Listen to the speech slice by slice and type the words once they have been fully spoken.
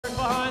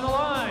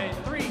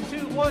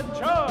on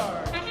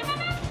charge.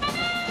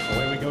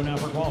 Away we go now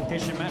for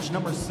qualification match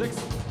number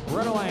 6.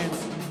 Red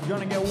Alliance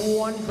gonna get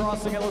one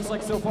crossing, it looks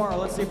like so far.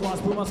 Let's see if Las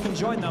Pumas can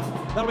join them.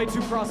 That'll be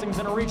 2 crossings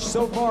and a reach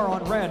so far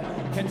on red.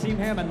 Can Team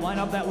Hammond line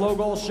up that low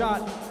goal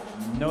shot?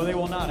 No, they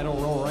will not. It'll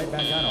roll right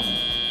back at them.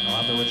 They'll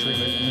have to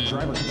retrieve it in the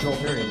driver control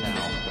period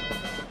now.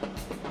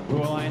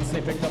 Blue Alliance,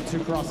 they picked up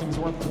 2 crossings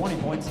worth 20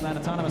 points in that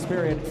autonomous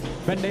period.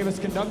 Ben Davis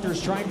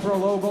Conductors trying for a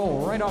low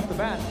goal right off the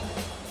bat.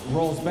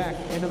 Rolls back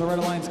into the Red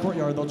Alliance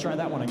courtyard. They'll try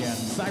that one again.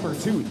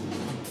 Cyber Tooth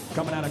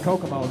coming out of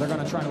Kokomo. They're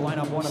going to try to line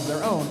up one of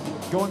their own.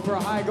 Going for a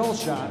high goal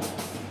shot.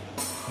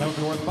 That would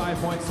be worth 5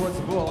 points towards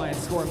the Blue Alliance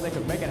score if they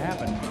could make it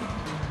happen.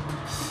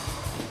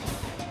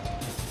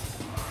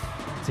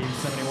 Team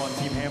 71,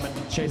 Team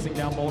Hammond chasing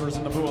down boulders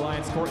in the Blue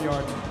Alliance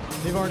courtyard.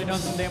 They've already done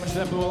some damage to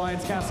that Blue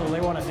Alliance castle.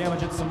 They want to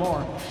damage it some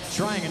more.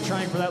 Trying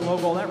for that low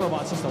goal. That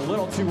robot's just a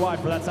little too wide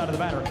for that side of the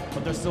batter,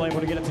 but they're still able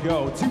to get it to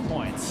go. 2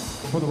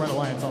 points for the Red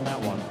Alliance on that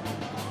one.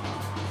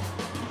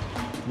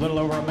 A little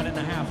over a minute and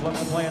a half left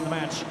to play in the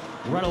match.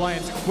 Red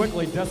Alliance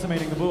quickly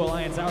decimating the Blue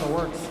Alliance outer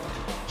works,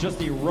 just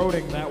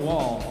eroding that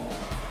wall.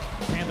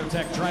 Panther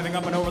Tech driving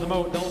up and over the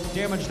moat. They'll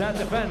damage that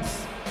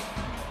defense.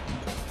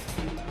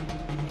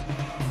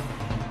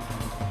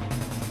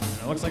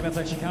 It looks like that's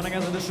actually counting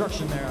as a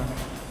destruction there.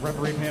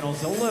 Referee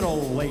panel's a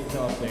little late to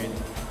update.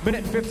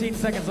 Minute and 15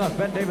 seconds left.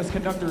 Ben Davis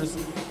Conductors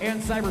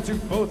and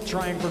Cybertooth both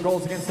trying for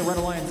goals against the Red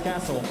Alliance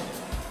castle.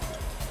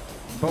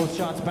 Both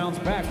shots bounce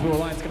back. Blue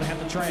Alliance gonna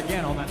have to try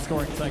again on that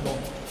scoring cycle.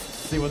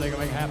 See what they can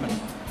make happen.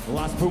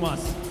 Las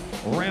Pumas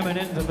ramming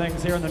into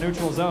things here in the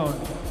neutral zone.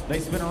 They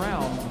spin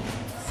around.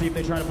 See if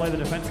they try to play the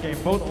defense game.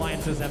 Both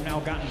alliances have now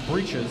gotten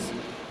breaches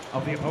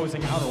of the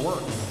opposing outer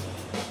works.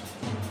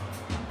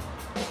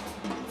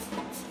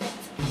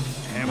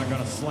 Hammond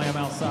gonna slam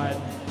outside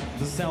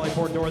the Sally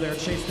Port door there,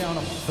 chase down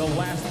the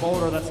last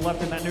boulder that's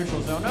left in that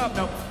neutral zone. Oh,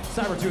 nope,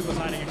 Cybertooth was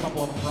hiding a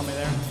couple of them from me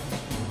there.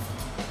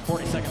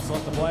 40 seconds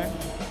left to play.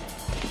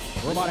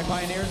 Robotic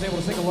Pioneers able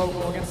to take a low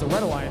goal against the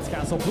Red Alliance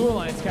castle. Blue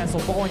Alliance castle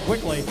falling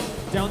quickly,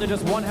 down to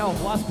just 1 health.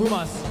 Las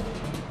Pumas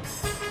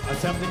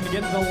attempting to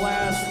get the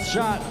last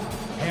shot.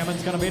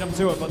 Hammond's gonna beat him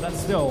to it, but that's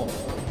still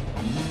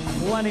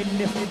plenty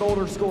nifty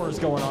boulder scores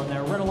going on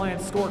there. Red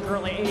Alliance score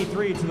currently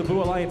 83 to the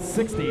Blue Alliance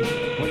 60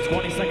 with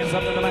 20 seconds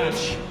left in the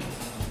match.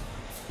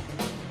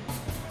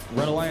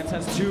 Red Alliance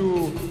has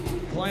 2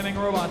 climbing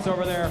robots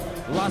over there.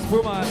 Las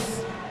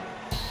Pumas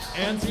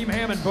and Team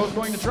Hammond both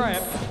going to try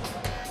it.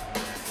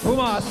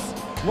 Pumas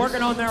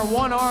working on their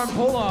 1-arm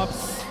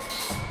pull-ups.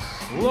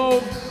 Low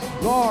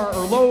bar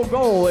or low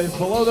goal is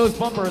below those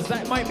bumpers.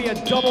 That might be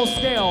a double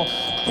scale.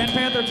 Can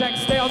Panther Tech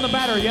stay on the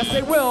batter? Yes,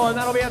 they will, and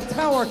that'll be a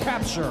tower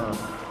capture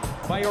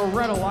by your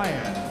Red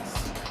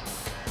Alliance.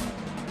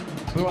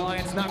 Blue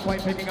Alliance not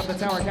quite picking up the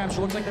tower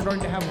capture. Looks like they're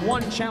going to have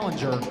 1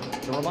 challenger.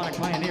 The Robotic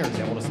Pioneers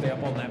able to stay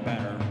up on that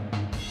batter.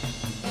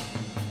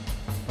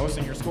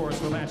 Posting your scores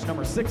for match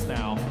number 6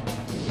 now.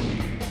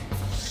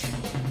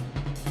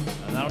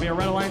 And that'll be a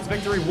Red Alliance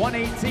victory,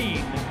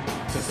 118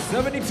 to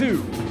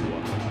 72.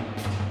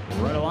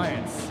 Red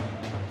Alliance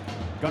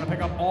gonna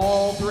pick up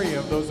all 3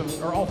 of those,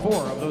 or all 4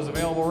 of those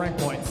available rank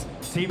points.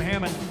 Team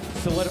Hammond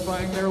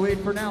solidifying their lead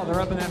for now.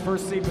 They're up in that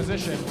first seed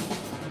position.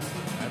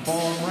 And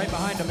following right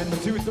behind them in the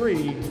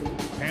 2-3,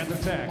 Panther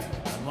Tech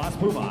and Las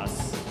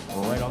Pumas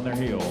right on their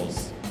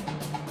heels.